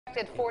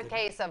Fourth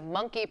case of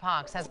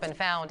monkeypox has been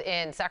found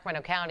in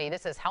Sacramento County.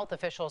 This as health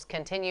officials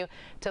continue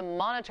to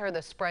monitor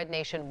the spread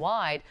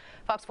nationwide.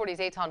 Fox 40's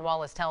Eytan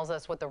Wallace tells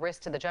us what the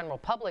risk to the general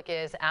public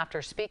is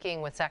after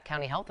speaking with Sac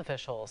County health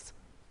officials.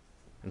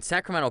 In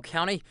Sacramento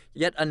County,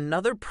 yet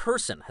another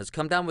person has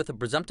come down with a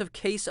presumptive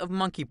case of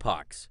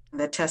monkeypox.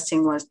 The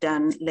testing was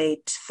done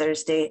late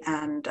Thursday,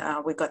 and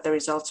we got the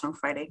results on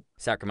Friday.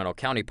 Sacramento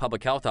County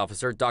Public Health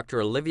Officer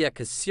Dr. Olivia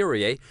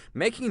Casirier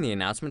making the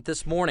announcement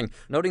this morning,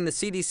 noting the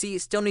CDC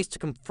still needs to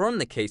confirm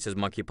the case as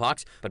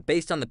monkeypox, but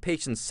based on the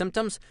patient's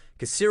symptoms,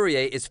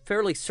 Casirier is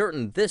fairly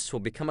certain this will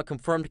become a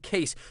confirmed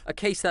case, a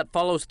case that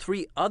follows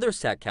 3 other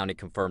Sac County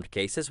confirmed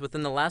cases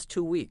within the last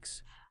 2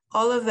 weeks.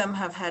 All of them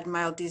have had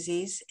mild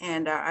disease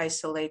and are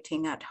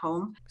isolating at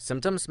home.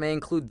 Symptoms may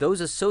include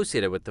those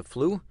associated with the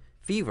flu,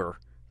 fever,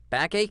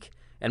 backache,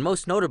 and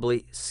most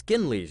notably,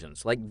 skin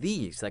lesions like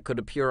these that could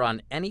appear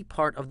on any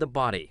part of the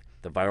body.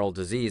 The viral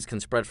disease can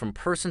spread from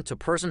person to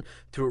person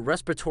through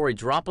respiratory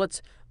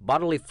droplets,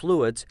 bodily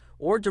fluids,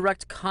 or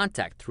direct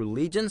contact through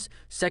lesions,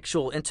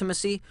 sexual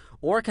intimacy,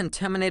 or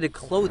contaminated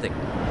clothing.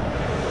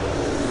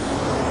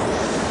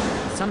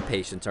 Some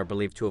patients are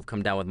believed to have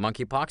come down with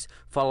monkeypox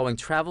following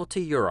travel to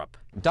Europe.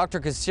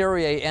 Dr.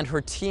 Casirier and her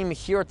team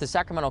here at the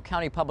Sacramento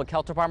County Public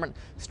Health Department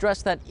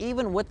stress that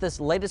even with this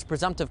latest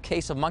presumptive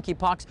case of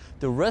monkeypox,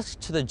 the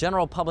risk to the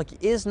general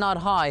public is not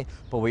high,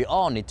 but we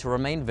all need to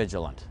remain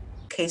vigilant.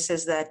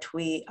 Cases that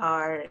we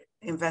are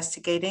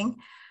investigating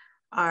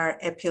are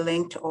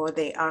epi-linked or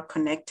they are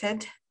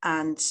connected.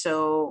 And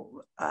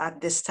so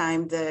at this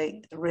time,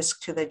 the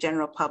risk to the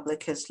general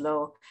public is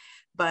low.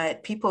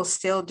 But people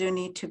still do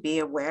need to be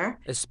aware.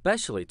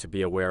 Especially to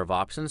be aware of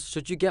options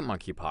should you get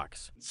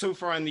monkeypox. So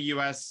far in the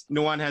U.S.,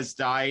 no one has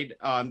died.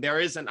 There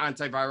is an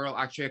antiviral,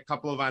 actually a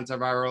couple of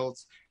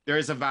antivirals. There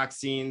is a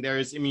vaccine, there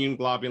is immune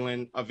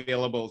globulin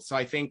available. So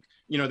I think,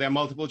 there are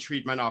multiple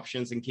treatment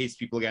options in case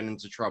people get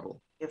into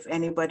trouble. If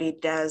anybody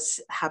does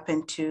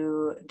happen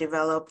to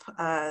develop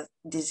a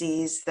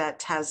disease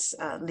that has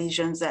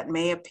lesions that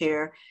may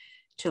appear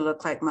to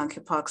look like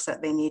monkeypox,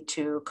 that they need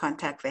to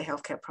contact their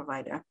healthcare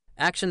provider.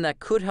 Action that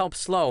could help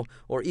slow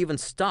or even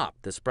stop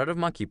the spread of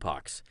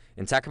monkeypox.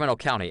 In Sacramento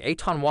County,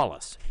 Eytan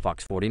Wallace,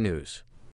 Fox 40 News.